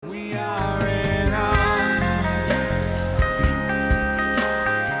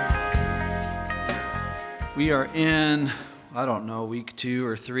We are in, I don't know, week 2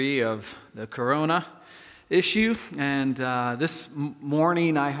 or 3 of the corona issue, and this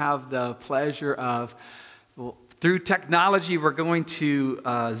morning I have the pleasure of, through technology, we're going to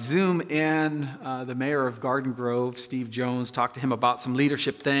Zoom in the mayor of Garden Grove, Steve Jones, talk to him about some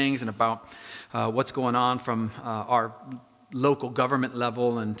leadership things and about what's going on from our local government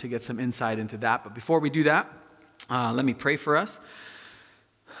level and to get some insight into that. But before we do that, let me pray for us.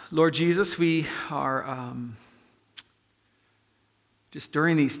 Lord Jesus, we are just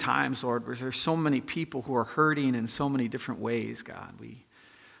during these times, Lord, where there's so many people who are hurting in so many different ways, God. We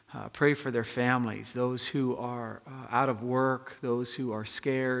pray for their families, those who are out of work, those who are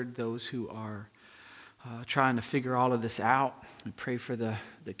scared, those who are trying to figure all of this out. We pray for the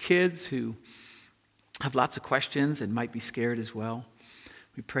kids who have lots of questions and might be scared as well.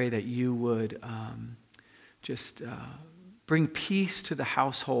 We pray that you would just bring peace to the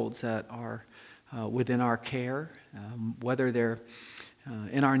households that are within our care, whether they're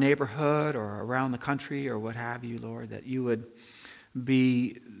in our neighborhood or around the country or what have you, Lord, that you would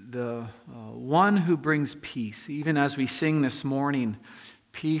be the one who brings peace. Even as we sing this morning,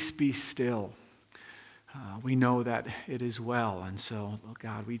 peace be still. We know that it is well. And so,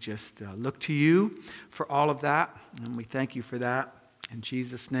 God, we just look to you for all of that, and we thank you for that. In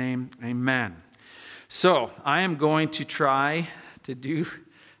Jesus' name, amen. So, I am going to try to do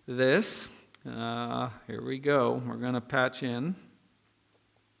this. Here we go. We're going to patch in.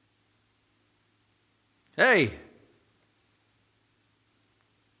 Hey!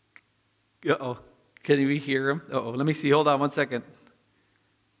 Uh-oh. Can we hear him? Uh-oh. Let me see. Hold on one second.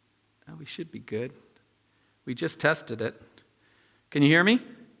 Oh, we should be good. We just tested it. Can you hear me?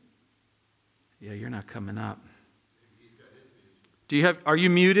 Yeah, you're not coming up. Are you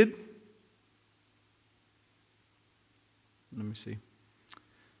muted? Let me see.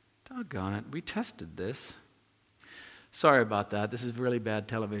 Doggone it. We tested this. Sorry about that. This is really bad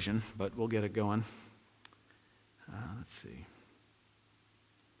television, but we'll get it going. Let's see.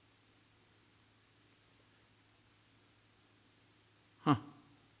 Huh.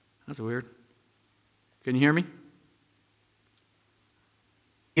 That's weird. Can you hear me?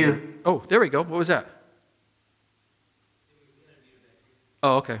 Yeah. Oh, there we go. What was that?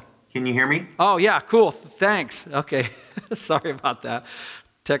 Oh, okay. Can you hear me? Oh, yeah, cool. Thanks. Okay. Sorry about that.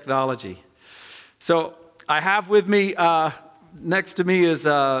 Technology. So I have with me, next to me is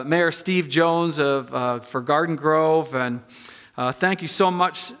Mayor Steve Jones for Garden Grove. And thank you so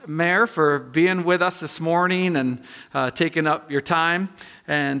much, Mayor, for being with us this morning and taking up your time.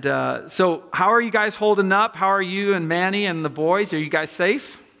 And so how are you guys holding up? How are you and Manny and the boys? Are you guys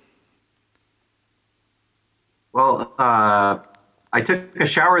safe? Well, I took a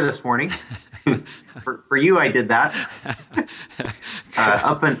shower this morning. For you, I did that.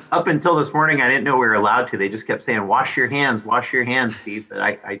 Up until this morning, I didn't know we were allowed to. They just kept saying, wash your hands, Steve. But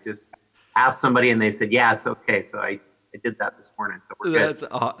I just asked somebody and they said, yeah, it's okay. So I did that this morning. So we're good.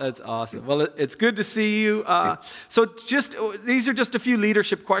 That's awesome. Well, it's good to see you. So these are just a few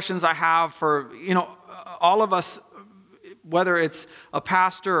leadership questions I have for, all of us, whether it's a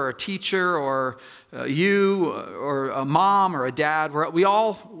pastor or a teacher or you or a mom or a dad, we're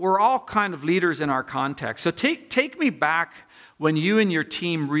all kind of leaders in our context. So take me back when you and your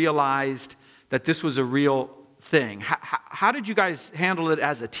team realized that this was a real thing. How did you guys handle it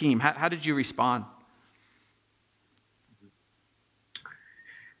as a team? How did you respond?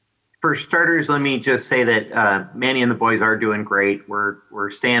 For starters, let me just say that Manny and the boys are doing great.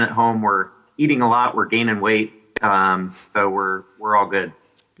 We're staying at home. We're eating a lot. We're gaining weight. So we're all good.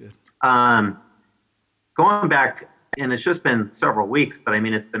 Good. Going back, and it's just been several weeks, but I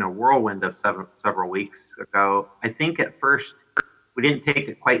mean, it's been a whirlwind of several weeks ago. I think at first we didn't take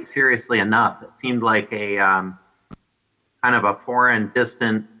it quite seriously enough. It seemed like a kind of a foreign,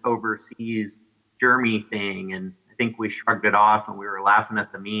 distant, overseas germy thing, and I think we shrugged it off, and we were laughing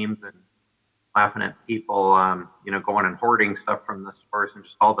at the memes and laughing at people, going and hoarding stuff from the stores and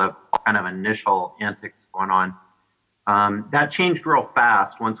just all the kind of initial antics going on. That changed real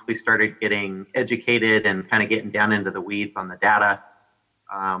fast once we started getting educated and kind of getting down into the weeds on the data.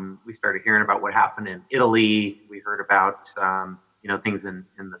 We started hearing about what happened in Italy. We heard about, things in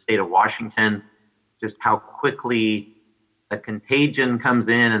the state of Washington, just how quickly the contagion comes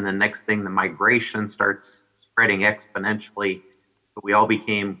in, and the next thing, the migration starts spreading exponentially. But we all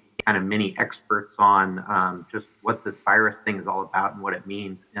became kind of mini experts on just what this virus thing is all about and what it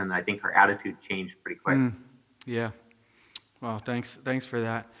means. And I think our attitude changed pretty quick. Yeah. Well, thanks for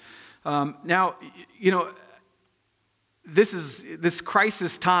that. Now, this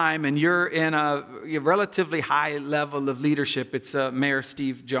crisis time, and you're in a relatively high level of leadership. It's Mayor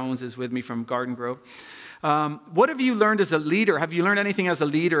Steve Jones is with me from Garden Grove. What have you learned as a leader? Have you learned anything as a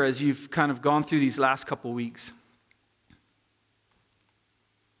leader as you've kind of gone through these last couple weeks?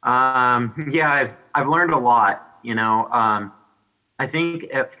 Yeah, I've learned a lot. I think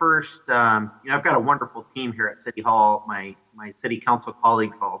at first, I've got a wonderful team here at City Hall. My city council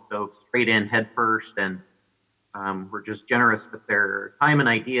colleagues all dove straight in head first, and we're just generous with their time and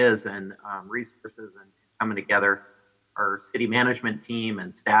ideas and resources and coming together. Our city management team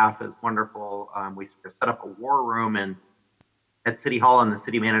and staff is wonderful. We set up a war room at City Hall in the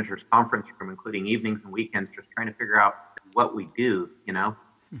city manager's conference room, including evenings and weekends, just trying to figure out what we do,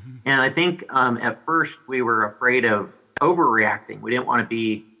 Mm-hmm. And I think at first we were afraid of overreacting. We didn't want to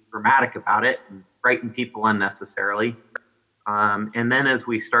be dramatic about it and frighten people unnecessarily. And then as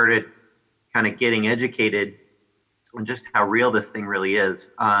we started kind of getting educated on just how real this thing really is,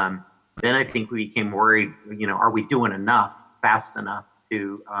 then I think we became worried, are we doing enough, fast enough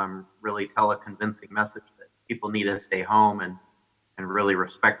to really tell a convincing message that people need to stay home and really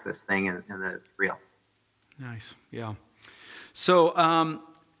respect this thing and that it's real. Nice, yeah. So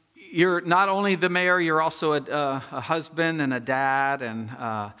you're not only the mayor, you're also a husband and a dad, and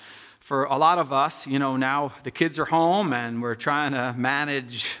for a lot of us, now the kids are home and we're trying to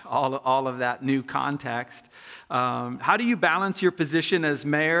manage all of that new context. How do you balance your position as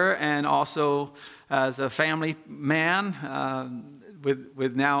mayor and also as a family man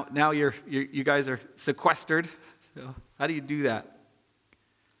with now you guys are sequestered? So how do you do that?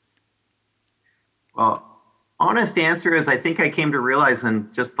 Well, honest answer is I think I came to realize in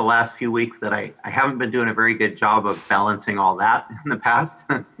just the last few weeks that I haven't been doing a very good job of balancing all that in the past.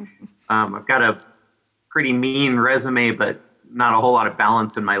 I've got a pretty mean resume, but not a whole lot of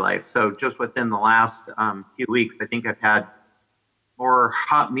balance in my life. So just within the last few weeks, I think I've had more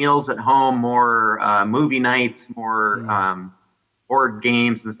hot meals at home, more movie nights, more board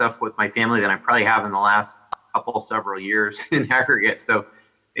games and stuff with my family than I probably have in the last several years in aggregate. So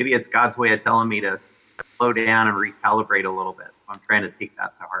maybe it's God's way of telling me to slow down and recalibrate a little bit. I'm trying to take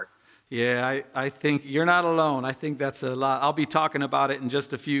that to heart. Yeah, I think you're not alone. I think that's a lot. I'll be talking about it in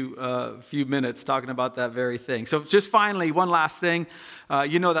just a few minutes, talking about that very thing. So just finally, one last thing.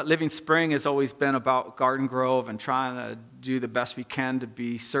 That Living Spring has always been about Garden Grove and trying to do the best we can to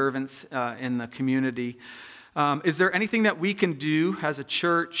be servants in the community. Is there anything that we can do as a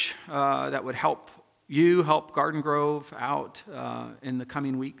church that would help Garden Grove out in the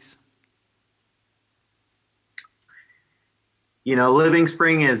coming weeks? Living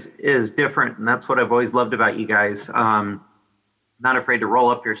Spring is different, and that's what I've always loved about you guys. Not afraid to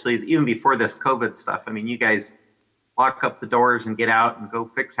roll up your sleeves, even before this COVID stuff. I mean, you guys lock up the doors and get out and go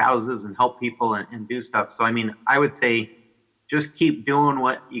fix houses and help people and do stuff. So, I mean, I would say just keep doing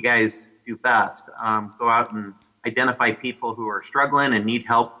what you guys do best. Go out and identify people who are struggling and need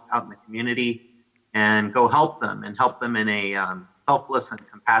help out in the community and go help them in a selfless and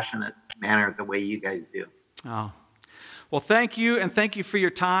compassionate manner the way you guys do. Oh. Well, thank you, and thank you for your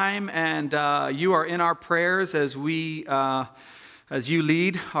time, and you are in our prayers as you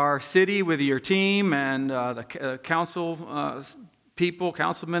lead our city with your team and the council people,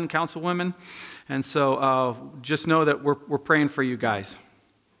 councilmen, councilwomen, and so just know that we're praying for you guys.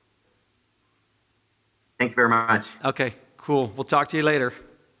 Thank you very much. Okay, cool. We'll talk to you later.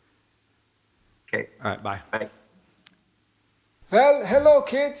 Okay. All right, bye. Bye. Well, hello,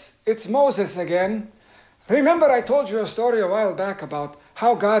 kids. It's Moses again. Remember I told you a story a while back about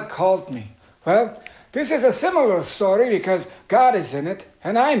how God called me. Well, this is a similar story because God is in it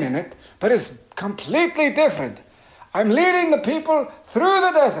and I'm in it, but it's completely different. I'm leading the people through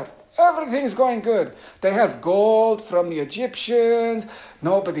the desert. Everything's going good. They have gold from the Egyptians.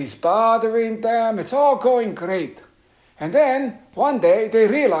 Nobody's bothering them. It's all going great. And then one day they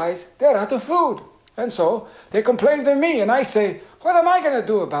realize they're out of food. And so they complain to me and I say, what am I going to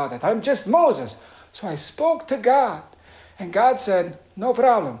do about it? I'm just Moses. So I spoke to God, and God said, no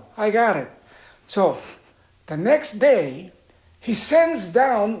problem, I got it. So the next day, he sends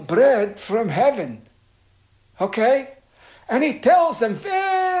down bread from heaven, okay? And he tells them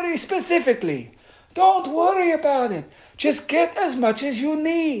very specifically, don't worry about it, just get as much as you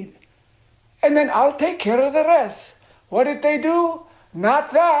need, and then I'll take care of the rest. What did they do?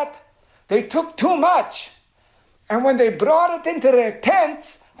 Not that. They took too much. And when they brought it into their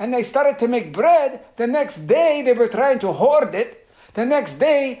tents, and they started to make bread, the next day they were trying to hoard it. The next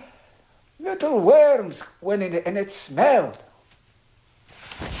day, little worms went in it and it smelled.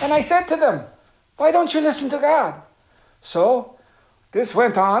 And I said to them, why don't you listen to God? So This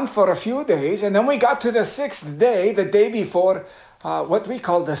went on for a few days, and then we got to the sixth day, the day before what we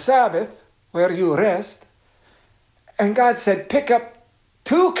call the Sabbath, where you rest. And God said, pick up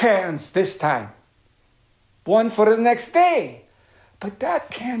 2 cans this time, one for the next day. But that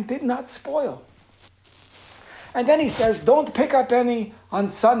can did not spoil. And then he says, don't pick up any on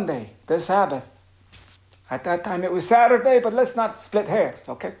Sunday, the Sabbath. At that time it was Saturday, but let's not split hairs,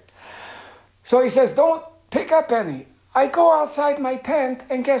 okay? So he says, don't pick up any. I go outside my tent,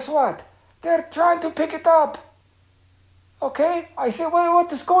 and guess what? They're trying to pick it up. Okay? I say, well,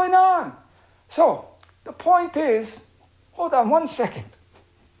 what is going on? So, the point is, hold on 1 second.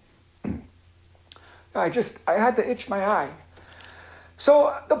 I had to itch my eye.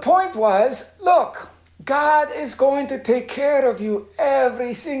 So, the point was, look, God is going to take care of you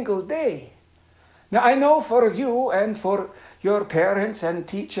every single day. Now, I know for you and for your parents and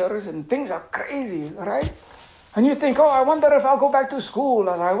teachers, and things are crazy, right? And you think, oh, I wonder if I'll go back to school,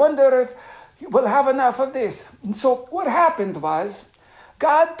 or I wonder if we'll have enough of this. And so what happened was,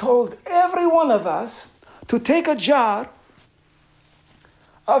 God told every one of us to take a jar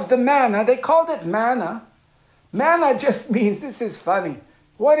of the manna. They called it manna. Manna just means, this is funny.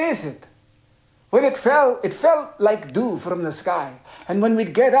 What is it? When it fell like dew from the sky. And when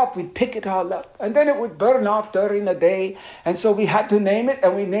we'd get up, we'd pick it all up. And then it would burn off during the day. And so we had to name it,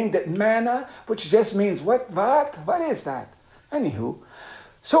 and we named it manna, which just means, what is that? Anywho,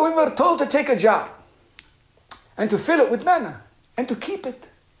 so we were told to take a jar and to fill it with manna and to keep it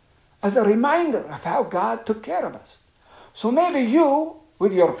as a reminder of how God took care of us. So maybe you,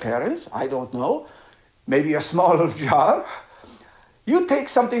 with your parents, I don't know, maybe a smaller jar, you take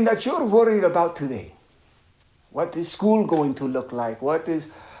something that you're worried about today. What is school going to look like? What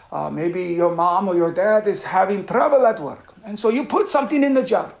is, maybe your mom or your dad is having trouble at work. And so you put something in the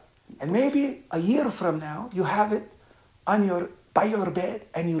jar. And maybe a year from now, you have it by your bed,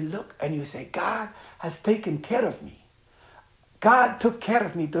 and you look and you say, God has taken care of me. God took care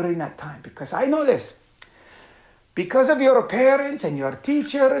of me during that time, because I know this. Because of your parents and your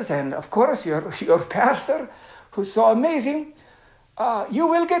teachers and, of course, your pastor, who's so amazing, you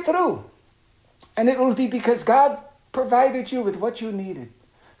will get through. And it will be because God provided you with what you needed.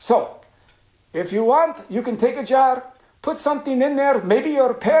 So, if you want, you can take a jar, put something in there. Maybe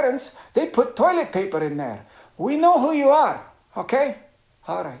your parents, they put toilet paper in there. We know who you are, okay?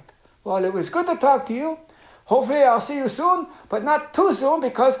 All right. Well, it was good to talk to you. Hopefully I'll see you soon, but not too soon,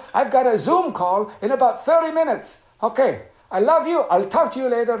 because I've got a Zoom call in about 30 minutes. Okay, I love you. I'll talk to you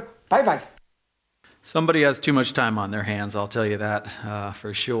later. Bye-bye. Somebody has too much time on their hands, I'll tell you that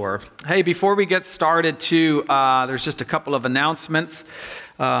for sure. Hey, before we get started too, there's just a couple of announcements.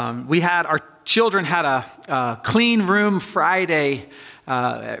 Our children had a clean room Friday.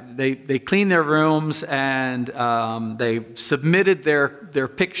 They cleaned their rooms, and they submitted their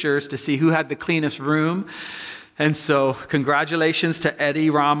pictures to see who had the cleanest room. And so congratulations to Eddie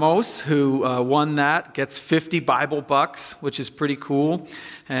Ramos, who won that, gets 50 Bible bucks, which is pretty cool.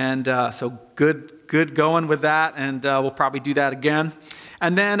 And so good going with that, and we'll probably do that again.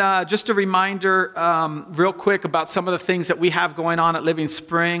 And then just a reminder real quick about some of the things that we have going on at Living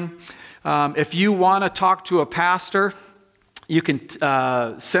Spring. If you want to talk to a pastor, you can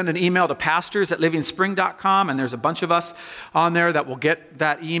send an email to pastors@livingspring.com, and there's a bunch of us on there that will get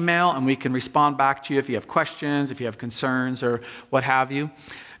that email, and we can respond back to you if you have questions, if you have concerns, or what have you.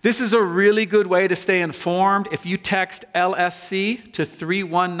 This is a really good way to stay informed. If you text LSC to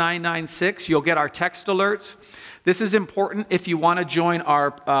 31996, you'll get our text alerts. This is important if you want to join our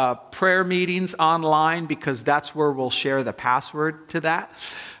prayer meetings online, because that's where we'll share the password to that.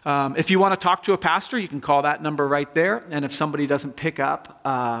 If you want to talk to a pastor, you can call that number right there. And if somebody doesn't pick up,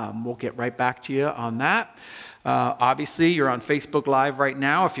 we'll get right back to you on that. Obviously, you're on Facebook Live right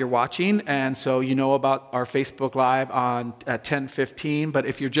now if you're watching. And so you know about our Facebook Live at 10:15. But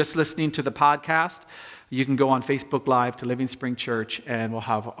if you're just listening to the podcast, you can go on Facebook Live to Living Spring Church, and we'll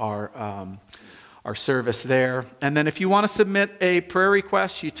have our service there. And then if you want to submit a prayer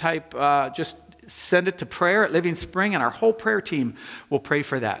request, you type just send it to prayer@Living Spring, and our whole prayer team will pray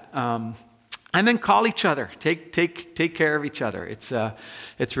for that. And then call each other. Take care of each other.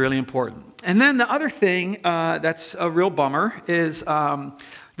 It's really important. And then the other thing that's a real bummer is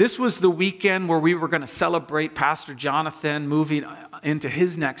this was the weekend where we were going to celebrate Pastor Jonathan moving into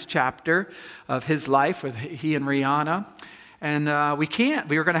his next chapter of his life with he and Rihanna. And we can't.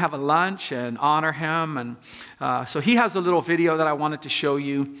 We were going to have a lunch and honor him. And so he has a little video that I wanted to show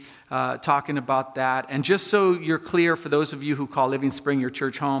you talking about that. And just so you're clear, for those of you who call Living Spring your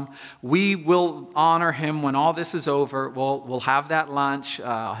church home, we will honor him when all this is over. We'll have that lunch.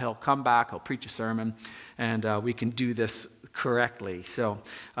 He'll come back. He'll preach a sermon. And we can do this correctly. So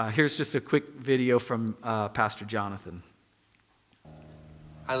here's just a quick video from Pastor Jonathan.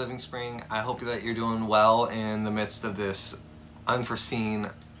 Hi, Living Spring. I hope that you're doing well in the midst of this unforeseen,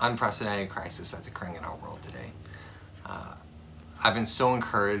 unprecedented crisis that's occurring in our world today. I've been so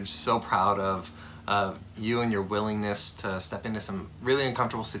encouraged, so proud of you and your willingness to step into some really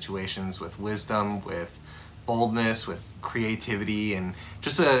uncomfortable situations with wisdom, with boldness, with creativity, and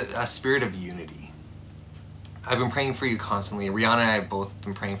just a spirit of unity. I've been praying for you constantly. Rihanna and I have both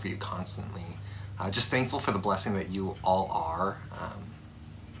been praying for you constantly. Just thankful for the blessing that you all are.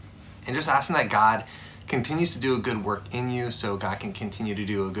 And just asking that God continues to do a good work in you so God can continue to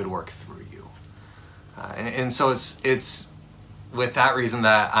do a good work through you. And so it's with that reason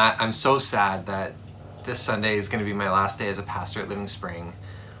that I'm so sad that this Sunday is going to be my last day as a pastor at Living Spring.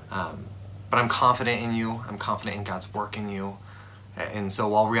 But I'm confident in you. I'm confident in God's work in you. And so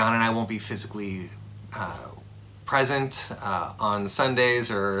while Rihanna and I won't be physically present on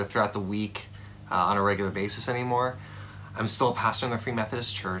Sundays or throughout the week on a regular basis anymore, I'm still a pastor in the Free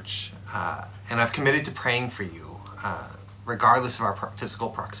Methodist Church, and I've committed to praying for you, regardless of our physical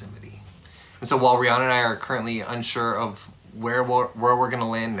proximity. And so while Rihanna and I are currently unsure of where we're going to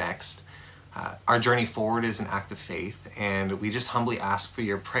land next, our journey forward is an act of faith, and we just humbly ask for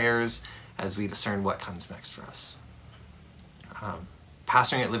your prayers as we discern what comes next for us.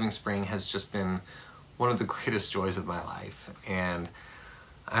 Pastoring at Living Spring has just been one of the greatest joys of my life, and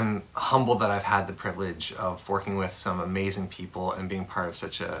I'm humbled that I've had the privilege of working with some amazing people and being part of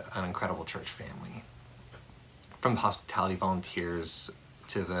such an incredible church family. From the hospitality volunteers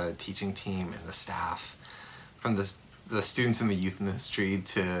to the teaching team and the staff, from the students in the youth ministry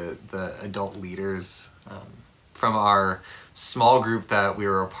to the adult leaders, from our small group that we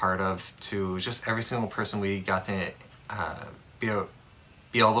were a part of to just every single person we got to be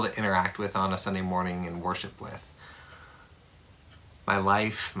able to interact with on a Sunday morning and worship with. My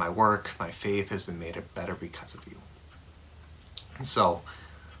life, my work, my faith has been made better because of you. And so,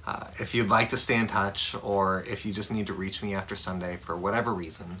 if you'd like to stay in touch, or if you just need to reach me after Sunday for whatever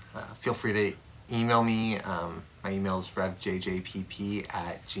reason, feel free to email me. My email is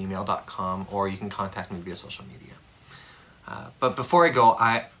revjjpp@gmail.com, or you can contact me via social media. But before I go,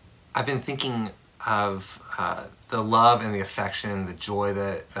 I've been thinking of the love and the affection, the joy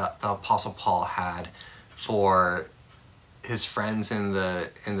that the Apostle Paul had for his friends in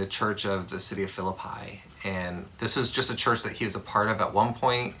the church of the city of Philippi. And this was just a church that he was a part of at one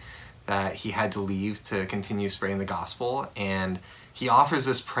point that he had to leave to continue spreading the gospel. And he offers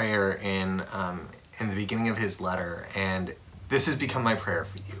this prayer in the beginning of his letter, and this has become my prayer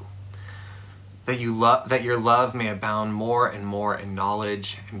for you. That your love may abound more and more in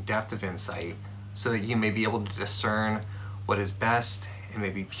knowledge and depth of insight, so that you may be able to discern what is best and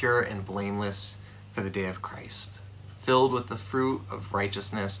may be pure and blameless for the day of Christ, filled with the fruit of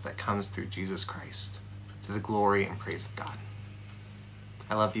righteousness that comes through Jesus Christ, to the glory and praise of God.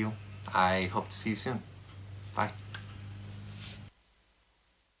 I love you. I hope to see you soon. Bye.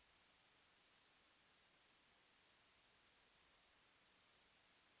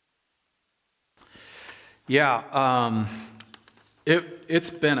 Yeah, it's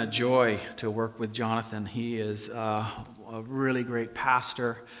been a joy to work with Jonathan. He is a really great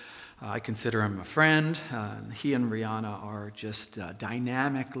pastor. I consider him a friend. He and Rihanna are just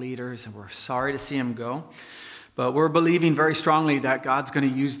dynamic leaders, and we're sorry to see him go. But we're believing very strongly that God's going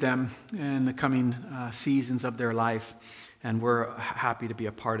to use them in the coming seasons of their life, and we're happy to be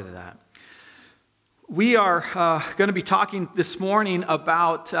a part of that. We are going to be talking this morning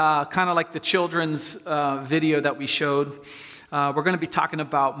about kind of like the children's video that we showed. We're going to be talking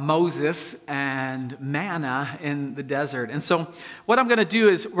about Moses and manna in the desert. And so what I'm going to do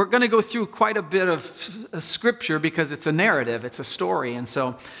is we're going to go through quite a bit of scripture because it's a narrative, it's a story. And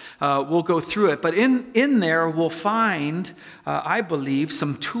so we'll go through it. But in there we'll find, I believe,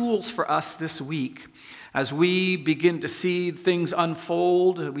 some tools for us this week. As we begin to see things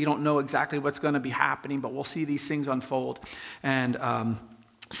unfold, we don't know exactly what's going to be happening, but we'll see these things unfold and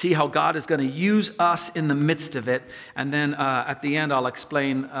see how God is going to use us in the midst of it. And then at the end, I'll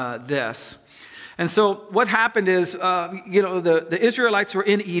explain this. And so what happened is, the Israelites were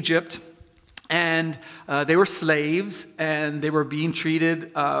in Egypt, And they were slaves, and they were being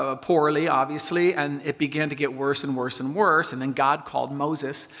treated poorly, obviously, and it began to get worse and worse and worse. And then God called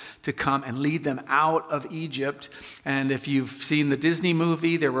Moses to come and lead them out of Egypt. And if you've seen the Disney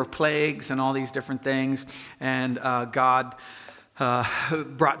movie, there were plagues and all these different things. And God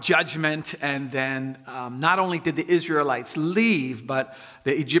brought judgment, and then not only did the Israelites leave, but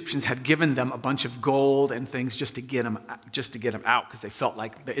the Egyptians had given them a bunch of gold and things just to get them out, because they felt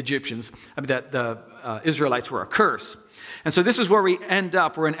like the Israelites were a curse. And so this is where we end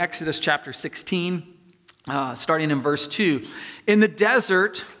up. We're in Exodus chapter 16, starting in verse 2. In the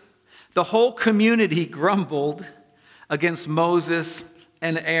desert, the whole community grumbled against Moses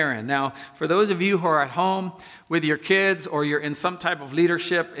and Aaron. Now, for those of you who are at home with your kids, or you're in some type of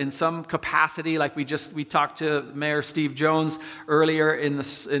leadership in some capacity, like we talked to Mayor Steve Jones earlier in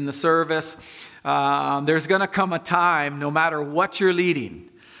the service, there's going to come a time, no matter what you're leading,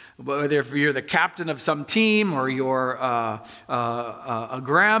 whether if you're the captain of some team, or you're a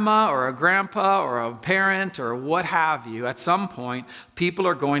grandma or a grandpa or a parent or what have you, at some point, people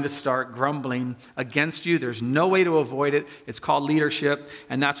are going to start grumbling against you. There's no way to avoid it. It's called leadership,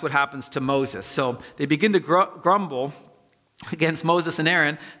 and that's what happens to Moses. So they begin to grumble against Moses and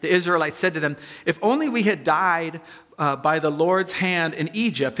Aaron. The Israelites said to them, "If only we had died by the Lord's hand in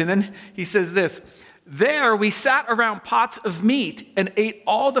Egypt." And then he says this, "There we sat around pots of meat and ate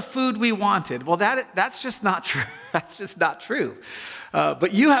all the food we wanted." Well, that's just not true. That's just not true.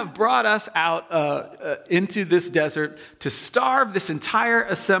 But you have brought us out into this desert to starve this entire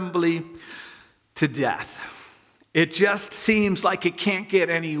assembly to death. It just seems like it can't get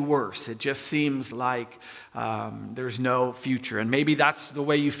any worse. It just seems like there's no future. And maybe that's the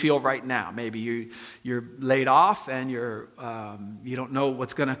way you feel right now. Maybe you're laid off and you don't know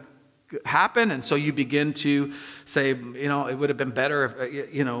what's going to happen, and so you begin to say, it would have been better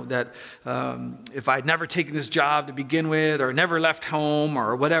if, if I'd never taken this job to begin with, or never left home,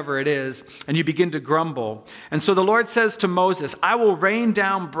 or whatever it is, and you begin to grumble. And so the Lord says to Moses, "I will rain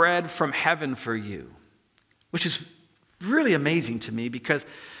down bread from heaven for you," which is really amazing to me, because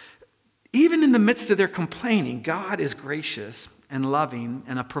even in the midst of their complaining, God is gracious and loving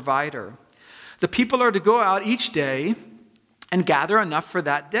and a provider. The people are to go out each day and gather enough for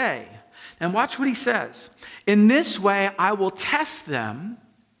that day. And watch what he says. "In this way, I will test them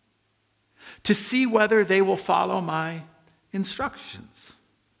to see whether they will follow my instructions."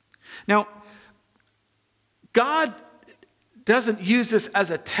 Now, God doesn't use this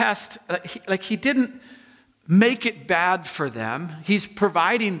as a test. He didn't make it bad for them. He's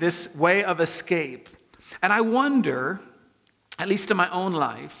providing this way of escape. And I wonder, at least in my own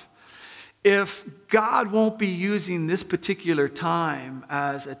life, if God won't be using this particular time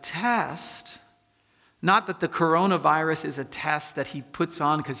as a test. Not that the coronavirus is a test that he puts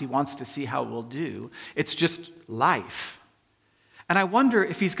on because he wants to see how we'll do. It's just life. And I wonder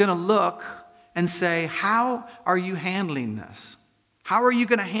if he's going to look and say, how are you handling this? How are you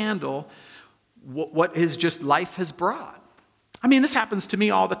going to handle what is just life has brought? I mean, this happens to me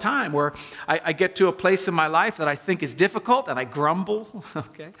all the time, where I get to a place in my life that I think is difficult, and I grumble,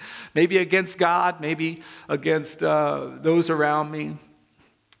 okay? Maybe against God, maybe against those around me.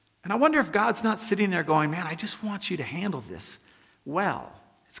 And I wonder if God's not sitting there going, "Man, I just want you to handle this well.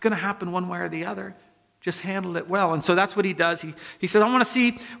 It's going to happen one way or the other. Just handle it well." And so that's what he does. He says, "I want to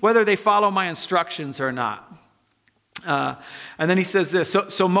see whether they follow my instructions or not." And then he says this,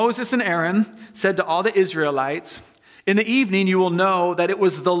 so Moses and Aaron said to all the Israelites, "In the evening you will know that it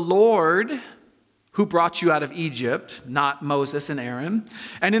was the Lord who brought you out of Egypt, not Moses and Aaron.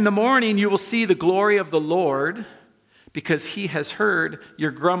 And in the morning you will see the glory of the Lord, because he has heard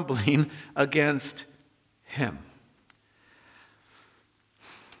your grumbling against him."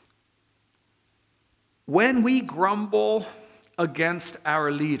 When we grumble against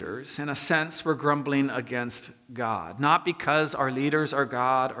our leaders, in a sense, we're grumbling against God. Not because our leaders are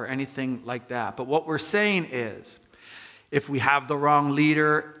God or anything like that. But what we're saying is, if we have the wrong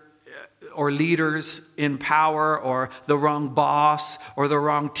leader or leaders in power, or the wrong boss or the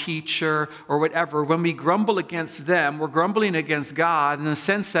wrong teacher or whatever, when we grumble against them, we're grumbling against God, in the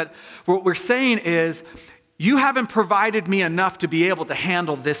sense that what we're saying is, you haven't provided me enough to be able to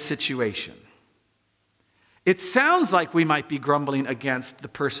handle this situation. It sounds like we might be grumbling against the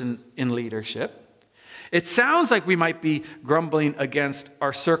person in leadership. It sounds like we might be grumbling against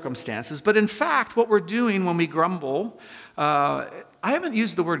our circumstances. But in fact, what we're doing when we grumble, I haven't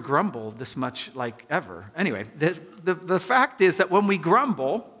used the word grumble this much like ever. Anyway, the fact is that when we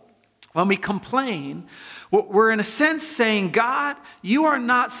grumble, when we complain, we're in a sense saying, "God, you are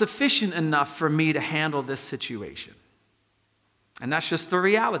not sufficient enough for me to handle this situation." And that's just the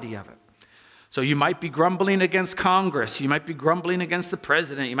reality of it. So you might be grumbling against Congress. You might be grumbling against the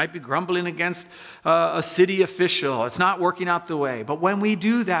president. You might be grumbling against a city official. It's not working out the way. But when we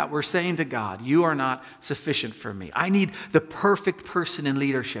do that, we're saying to God, you are not sufficient for me. I need the perfect person in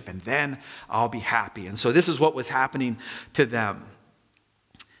leadership, and then I'll be happy. And so this is what was happening to them.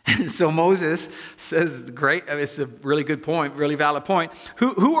 And so Moses says, great, it's a really good point, really valid point.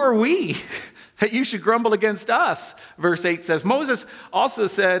 Who are we that you should grumble against us? Verse 8 says, Moses also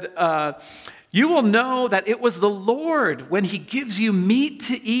said, you will know that it was the Lord when he gives you meat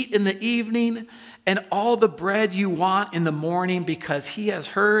to eat in the evening and all the bread you want in the morning, because he has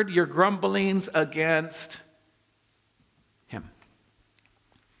heard your grumblings against him.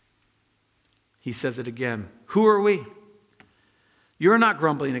 He says it again. Who are we? You're not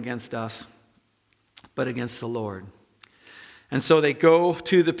grumbling against us, but against the Lord. And so they go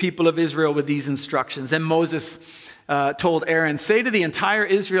to the people of Israel with these instructions. And Moses told Aaron, say to the entire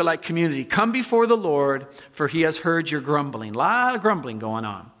Israelite community, come before the Lord, for he has heard your grumbling. A lot of grumbling going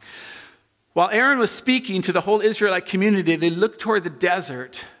on. While Aaron was speaking to the whole Israelite community, they looked toward the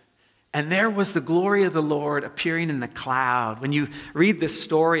desert, and there was the glory of the Lord appearing in the cloud. When you read this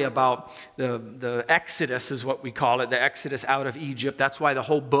story about the Exodus, is what we call it, the Exodus out of Egypt. That's why the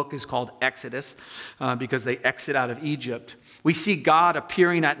whole book is called Exodus, because they exit out of Egypt. We see God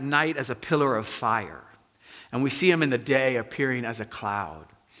appearing at night as a pillar of fire. And we see him in the day appearing as a cloud,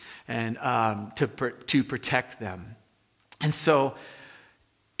 and to protect them. And so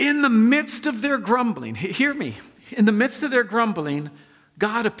in the midst of their grumbling, hear me, in the midst of their grumbling,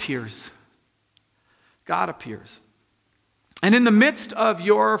 God appears. God appears. And in the midst of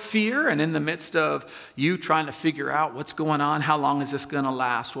your fear and in the midst of you trying to figure out what's going on, how long is this going to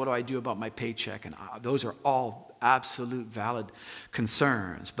last, what do I do about my paycheck? And those are all absolute valid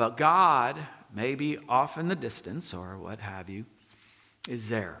concerns. But God, maybe off in the distance or what have you, is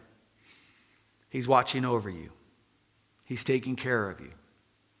there. He's watching over you. He's taking care of you.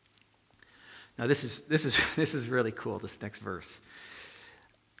 Now this is really cool, this next verse,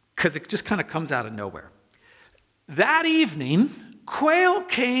 because it just kind of comes out of nowhere. That evening, quail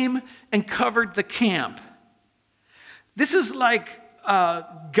came and covered the camp. This is like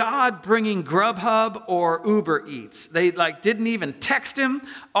God bringing Grubhub or Uber Eats. They didn't even text him.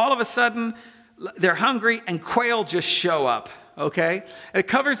 All of a sudden, they're hungry and quail just show up. Okay? It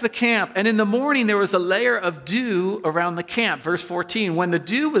covers the camp. And in the morning, there was a layer of dew around the camp. Verse 14, when the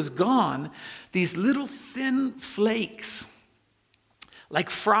dew was gone, these little thin flakes, like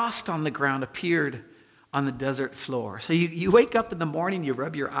frost on the ground, appeared on the desert floor. So you wake up in the morning, you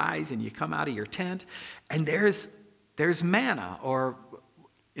rub your eyes, and you come out of your tent, and there's manna, or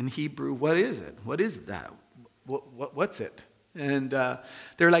in Hebrew, what is it? What is that? What's it? And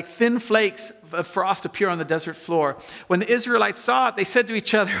they're like thin flakes of frost appear on the desert floor. When the Israelites saw it, they said to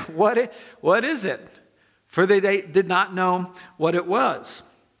each other, what is it? For they did not know what it was.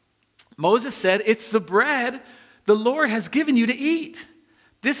 Moses said, it's the bread the Lord has given you to eat.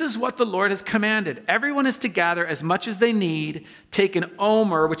 This is what the Lord has commanded. Everyone is to gather as much as they need. Take an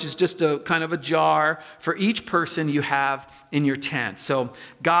omer, which is just a kind of a jar, for each person you have in your tent. So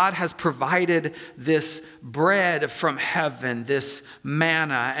God has provided this bread from heaven, this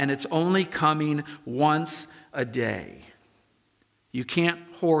manna, and it's only coming once a day. You can't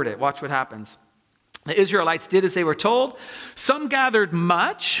hoard it. Watch what happens. The Israelites did as they were told. Some gathered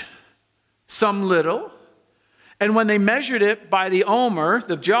much, some little. And when they measured it by the omer,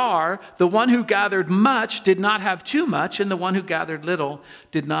 the jar, the one who gathered much did not have too much, and the one who gathered little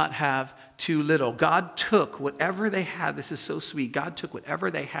did not have too little. God took whatever they had. This is so sweet. God took whatever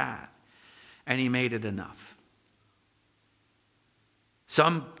they had, and he made it enough.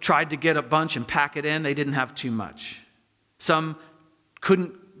 Some tried to get a bunch and pack it in. They didn't have too much. Some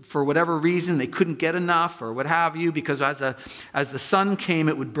couldn't, for whatever reason, they couldn't get enough or what have you, because as the sun came,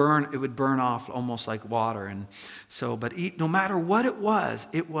 it would burn off almost like water. And so, but no matter what it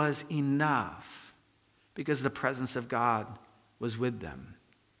was enough, because the presence of God was with them.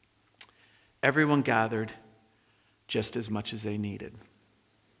 Everyone gathered just as much as they needed.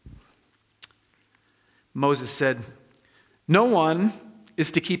 Moses said, no one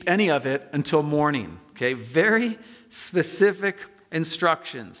is to keep any of it until morning. Okay, very specific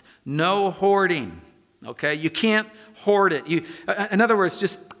instructions. No hoarding. Okay, you can't hoard it. In other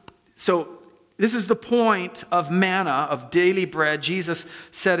words, so this is the point of manna, of daily bread. Jesus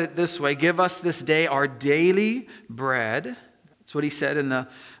said it this way: give us this day our daily bread. That's what he said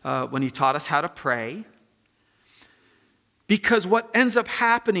when he taught us how to pray. Because what ends up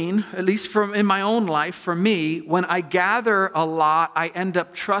happening, at least in my own life, for me, when I gather a lot, I end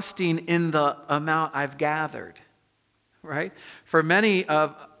up trusting in the amount I've gathered. Right? For many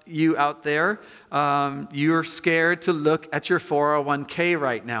of you out there, you're scared to look at your 401k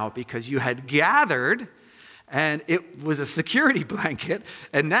right now because you had gathered and it was a security blanket,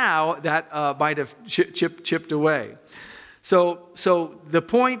 and now that might have chipped away. So the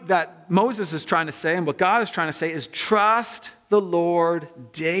point that Moses is trying to say and what God is trying to say is trust the Lord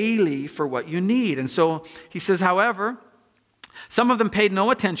daily for what you need. And so he says, however, some of them paid no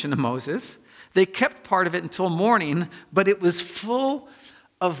attention to Moses. They kept part of it until morning, but it was full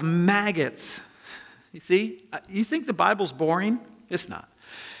of maggots. You see, you think the Bible's boring? It's not.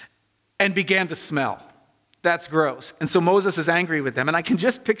 And began to smell. That's gross. And so Moses is angry with them. And I can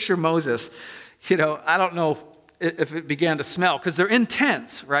just picture Moses, I don't know if it began to smell, because they're in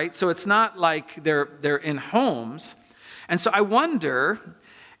tents, right? So it's not like they're in homes. And so I wonder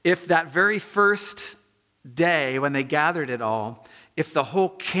if that very first day when they gathered it all, if the whole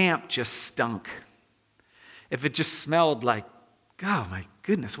camp just stunk. If it just smelled like, oh my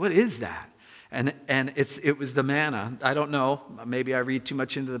goodness, what is that? And it was the manna. I don't know. Maybe I read too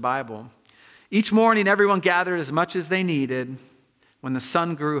much into the Bible. Each morning, everyone gathered as much as they needed. When the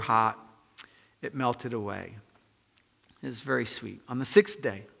sun grew hot, it melted away. It was very sweet. On the sixth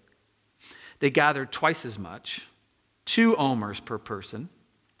day, they gathered twice as much, 2 omers per person.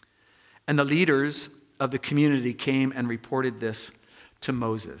 And the leaders of the community came and reported this to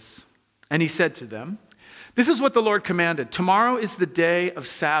Moses. And he said to them, "This is what the Lord commanded. Tomorrow is the day of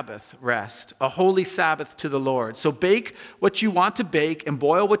Sabbath rest, a holy Sabbath to the Lord. So bake what you want to bake and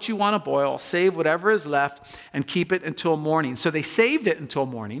boil what you want to boil. Save whatever is left and keep it until morning." So they saved it until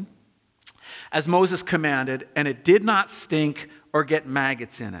morning, as Moses commanded, and it did not stink or get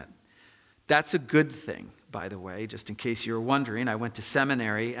maggots in it. That's a good thing, by the way, just in case you were wondering. I went to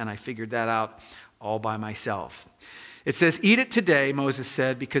seminary and I figured that out all by myself. It says, "Eat it today," Moses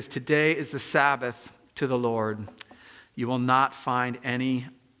said, "because today is the Sabbath to the Lord. You will not find any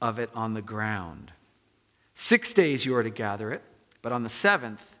of it on the ground. 6 days you are to gather it, but on the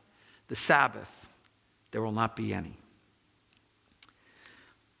 7th, the Sabbath, there will not be any."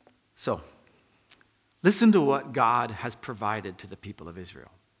 So, listen to what God has provided to the people of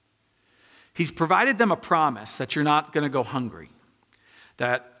Israel. He's provided them a promise that you're not going to go hungry.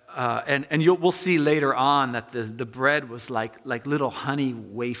 That we'll see later on that the bread was like little honey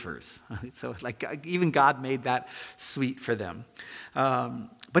wafers. So even God made that sweet for them.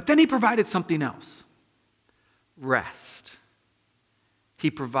 But then he provided something else. Rest.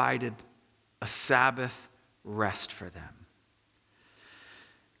 He provided a Sabbath rest for them.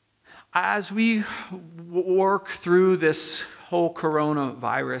 As we work through this whole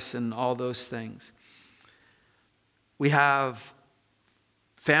coronavirus and all those things, we have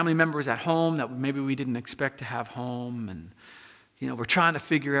family members at home that maybe we didn't expect to have home, and we're trying to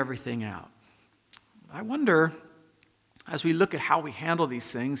figure everything out. I wonder, as we look at how we handle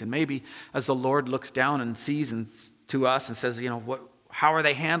these things, and maybe as the Lord looks down and sees to us and says, how are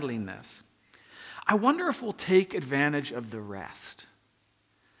they handling this? I wonder if we'll take advantage of the rest.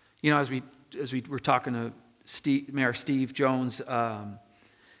 As we were talking to Mayor Steve Jones,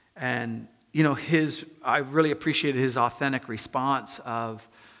 and I really appreciated his authentic response of,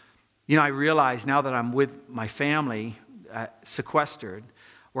 I realize now that I'm with my family sequestered,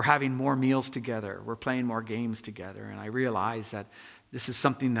 we're having more meals together, we're playing more games together, and I realize that this is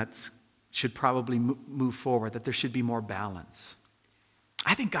something that should probably move forward, that there should be more balance.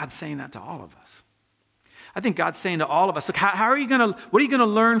 I think God's saying that to all of us. I think God's saying to all of us, look, what are you going to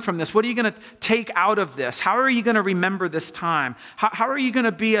learn from this? What are you going to take out of this? How are you going to remember this time? How are you going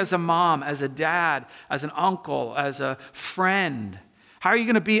to be as a mom, as a dad, as an uncle, as a friend? How are you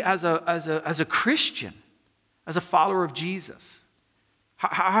going to be as a Christian, as a follower of Jesus?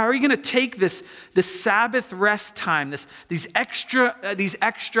 How are you going to take this Sabbath rest time, these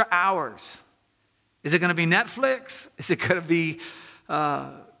extra hours? Is it going to be Netflix? Is it going to be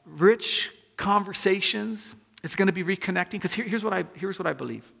rich conversations? It's going to be reconnecting. Because here's what I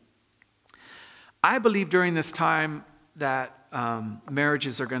believe. I believe during this time that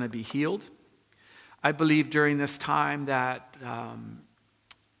marriages are going to be healed. I believe during this time that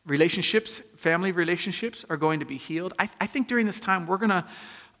family relationships are going to be healed. I think during this time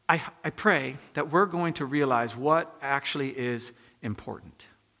I pray that we're going to realize what actually is important.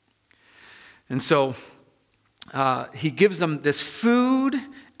 And so he gives them this food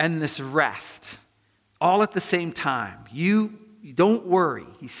and this rest, all at the same time. You don't worry,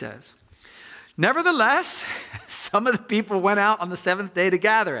 he says. Nevertheless, some of the people went out on the 7th day to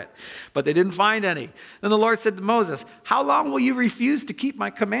gather it, but they didn't find any. Then the Lord said to Moses, "How long will you refuse to keep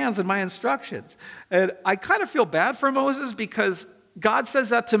my commands and my instructions?" And I kind of feel bad for Moses, because God says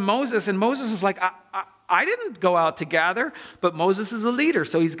that to Moses, and Moses is like, I didn't go out to gather, but Moses is a leader,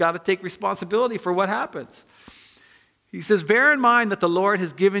 so he's got to take responsibility for what happens. He says, bear in mind that the Lord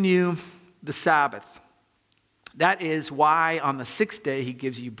has given you the Sabbath. That is why on the 6th day he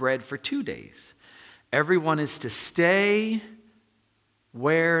gives you bread for 2 days. Everyone is to stay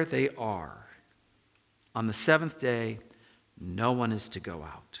where they are. On the 7th day, no one is to go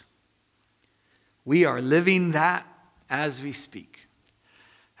out. We are living that as we speak.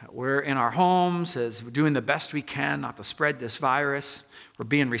 We're in our homes, as we're doing the best we can not to spread this virus. We're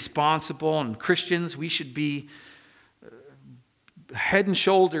being responsible, and Christians, we should be head and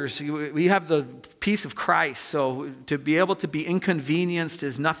shoulders. We have the peace of Christ, so to be able to be inconvenienced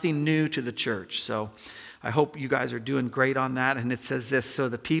is nothing new to the church. So I hope you guys are doing great on that. And it says this, so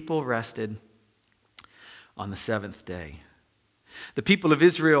the people rested on the 7th day. The people of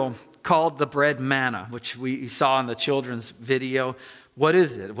Israel called the bread manna, which we saw in the children's video. What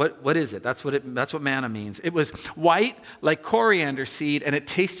is it? What is it? That's what manna means. It was white like coriander seed, and it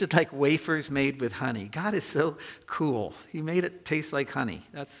tasted like wafers made with honey. God is so cool. He made it taste like honey.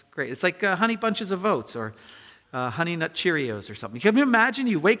 That's great. It's like honey bunches of oats or honey nut Cheerios or something. Can you imagine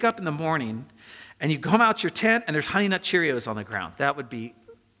you wake up in the morning and you come out your tent and there's honey nut Cheerios on the ground? That would be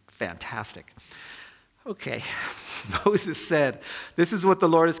fantastic. Okay, Moses said, this is what the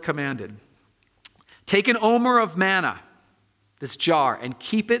Lord has commanded. Take an omer of manna, this jar, and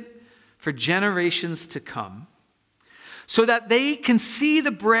keep it for generations to come, so that they can see the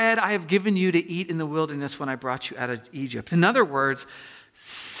bread I have given you to eat in the wilderness when I brought you out of Egypt. In other words,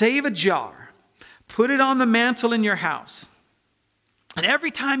 save a jar, put it on the mantle in your house, and every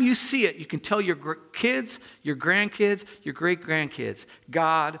time you see it, you can tell your kids, your grandkids, your great-grandkids,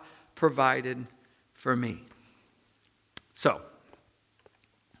 God provided for me. So,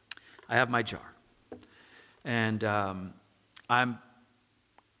 I have my jar. And I'm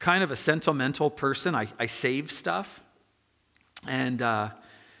kind of a sentimental person. I save stuff. And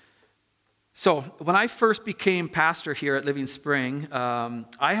so when I first became pastor here at Living Spring,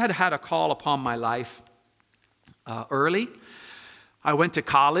 I had a call upon my life early. I went to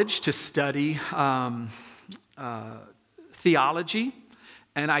college to study theology.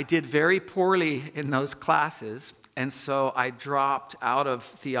 And I did very poorly in those classes, and so I dropped out of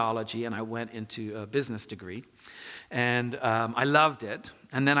theology and I went into a business degree. And I loved it.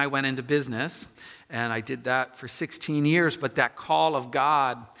 And then I went into business, and I did that for 16 years, but that call of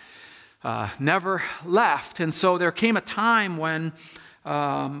God never left. And so there came a time when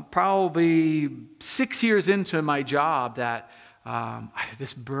probably 6 years into my job that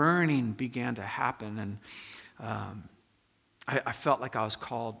this burning began to happen, and I felt like I was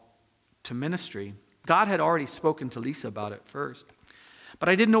called to ministry. God had already spoken to Lisa about it first. But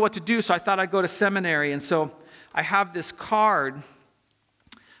I didn't know what to do, so I thought I'd go to seminary. And so I have this card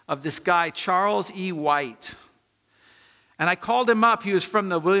of this guy, Charles E. White. And I called him up. He was from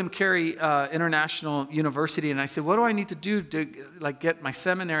the William Carey International University. And I said, what do I need to do to get my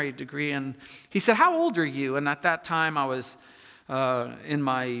seminary degree? And he said, how old are you? And at that time, I was in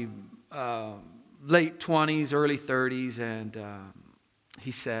my late 20s, early 30s, and he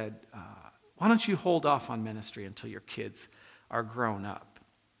said, why don't you hold off on ministry until your kids are grown up?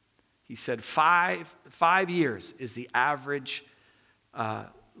 He said 5 years is the average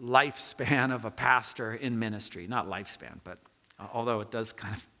lifespan of a pastor in ministry. Not lifespan, but although it does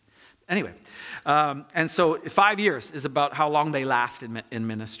kind of... Anyway, and so 5 years is about how long they last in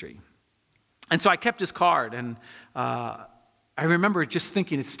ministry. And so I kept his card, and I remember just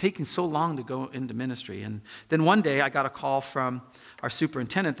thinking, it's taking so long to go into ministry. And then one day I got a call from our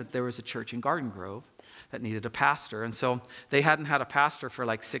superintendent that there was a church in Garden Grove that needed a pastor. And so they hadn't had a pastor for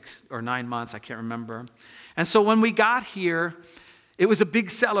like 6 or 9 months, I can't remember. And so when we got here, it was a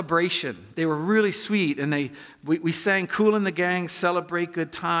big celebration. They were really sweet. And we sang Cool in the Gang, Celebrate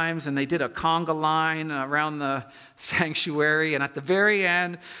Good Times. And they did a conga line around the sanctuary. And at the very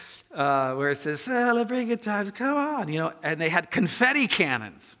end, where it says, celebrate good times, come on, and they had confetti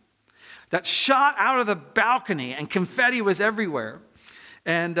cannons that shot out of the balcony, and confetti was everywhere.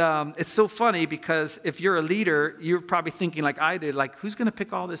 And it's so funny because if you're a leader, you're probably thinking like I did, like, who's going to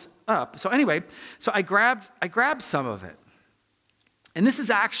pick all this up? So anyway, so I grabbed some of it. And this is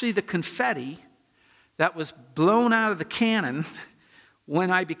actually the confetti that was blown out of the cannon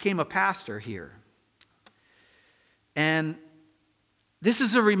when I became a pastor here. And this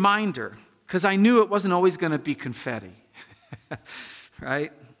is a reminder, because I knew it wasn't always going to be confetti,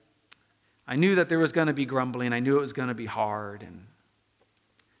 right? I knew that there was going to be grumbling. I knew it was going to be hard. And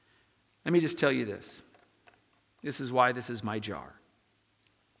let me just tell you this. This is why this is my jar.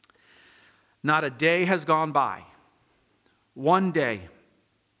 Not a day has gone by, one day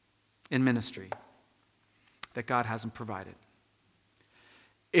in ministry, that God hasn't provided.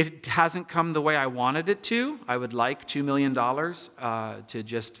 It hasn't come the way I wanted it to. I would like $2 million to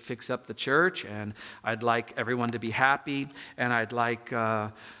just fix up the church, and I'd like everyone to be happy, and I'd like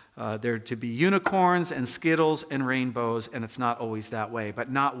there to be unicorns and Skittles and rainbows, and it's not always that way.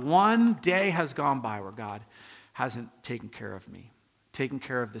 But not one day has gone by where God hasn't taken care of me, taken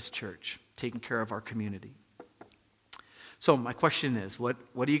care of this church, taken care of our community. So my question is, what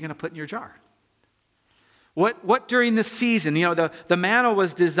are you going to put in your jar? What during this season? The manna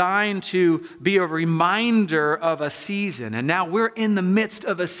was designed to be a reminder of a season. And now we're in the midst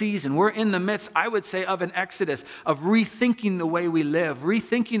of a season. We're in the midst, I would say, of an exodus, of rethinking the way we live,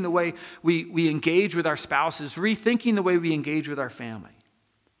 rethinking the way we engage with our spouses, rethinking the way we engage with our family.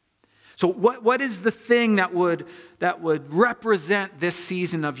 So what is the thing that would represent this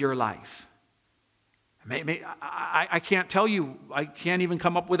season of your life? I can't tell you. I can't even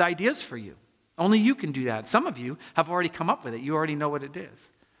come up with ideas for you. Only you can do that. Some of you have already come up with it. You already know what it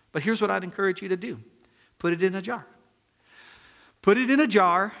is. But here's what I'd encourage you to do. Put it in a jar. Put it in a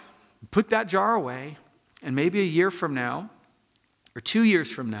jar. Put that jar away. And maybe a year from now, or 2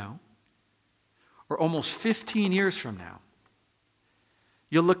 years from now, or almost 15 years from now,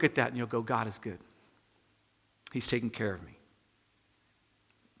 you'll look at that and you'll go, God is good. He's taking care of me.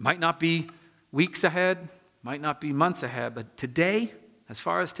 Might not be weeks ahead, might not be months ahead, but today, as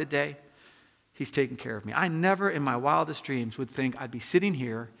far as today, He's taking care of me. I never in my wildest dreams would think I'd be sitting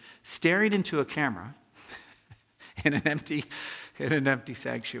here staring into a camera in an empty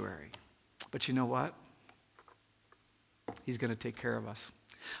sanctuary. But you know what? He's going to take care of us.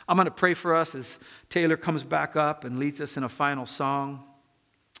 I'm going to pray for us as Taylor comes back up and leads us in a final song.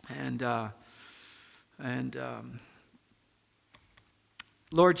 And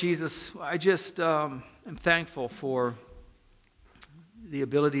Lord Jesus, I just am thankful for the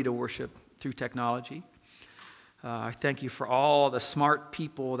ability to worship through technology. I thank you for all the smart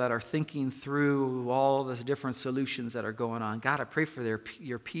people that are thinking through all the different solutions that are going on. God, I pray for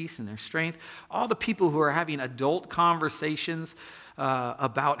your peace and their strength. All the people who are having adult conversations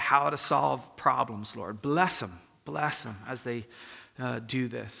about how to solve problems, Lord. Bless them as they do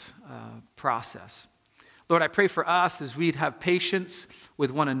this process. Lord, I pray for us as we'd have patience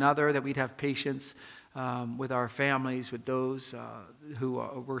with one another, that we'd have patience with our families, with those who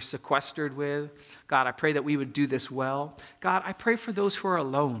we're sequestered with. God, I pray that we would do this well. God, I pray for those who are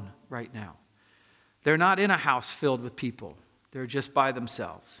alone right now. They're not in a house filled with people. They're just by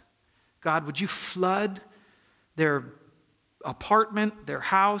themselves. God, would you flood their apartment, their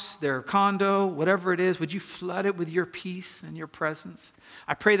house, their condo, whatever it is, would you flood it with your peace and your presence?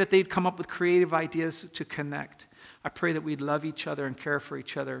 I pray that they'd come up with creative ideas to connect. I pray that we'd love each other and care for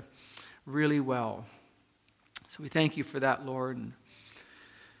each other really well. So we thank you for that, Lord. And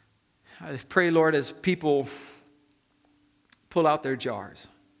I pray, Lord, as people pull out their jars,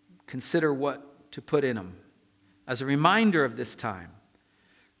 consider what to put in them as a reminder of this time,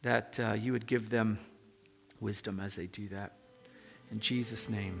 that you would give them wisdom as they do that. In Jesus'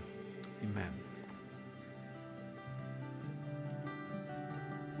 name, amen.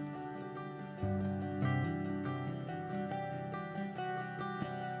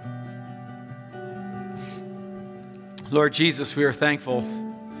 Lord Jesus, we are thankful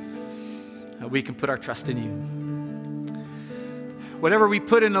that we can put our trust in you. Whatever we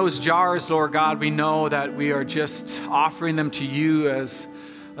put in those jars, Lord God, we know that we are just offering them to you as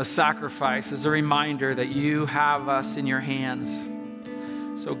a sacrifice, as a reminder that you have us in your hands.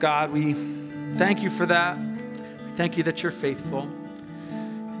 So God, we thank you for that. We thank you that you're faithful.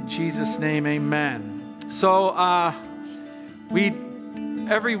 In Jesus' name, amen. So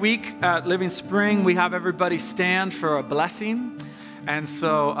every week at Living Spring, we have everybody stand for a blessing. And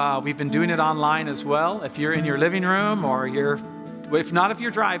so we've been doing it online as well. If you're in your living room or if not, if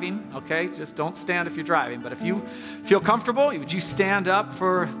you're driving, okay, just don't stand if you're driving. But if you feel comfortable, would you stand up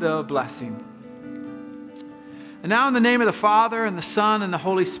for the blessing? And now in the name of the Father and the Son and the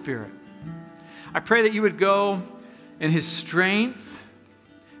Holy Spirit, I pray that you would go in his strength,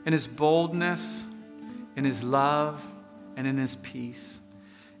 in his boldness, in his love, and in his peace.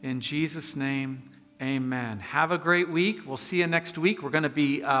 In Jesus' name, amen. Have a great week. We'll see you next week. We're going to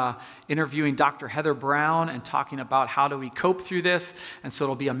be interviewing Dr. Heather Brown and talking about how do we cope through this. And so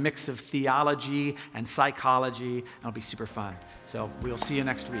it'll be a mix of theology and psychology. It'll be super fun. So we'll see you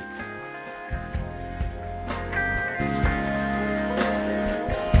next week.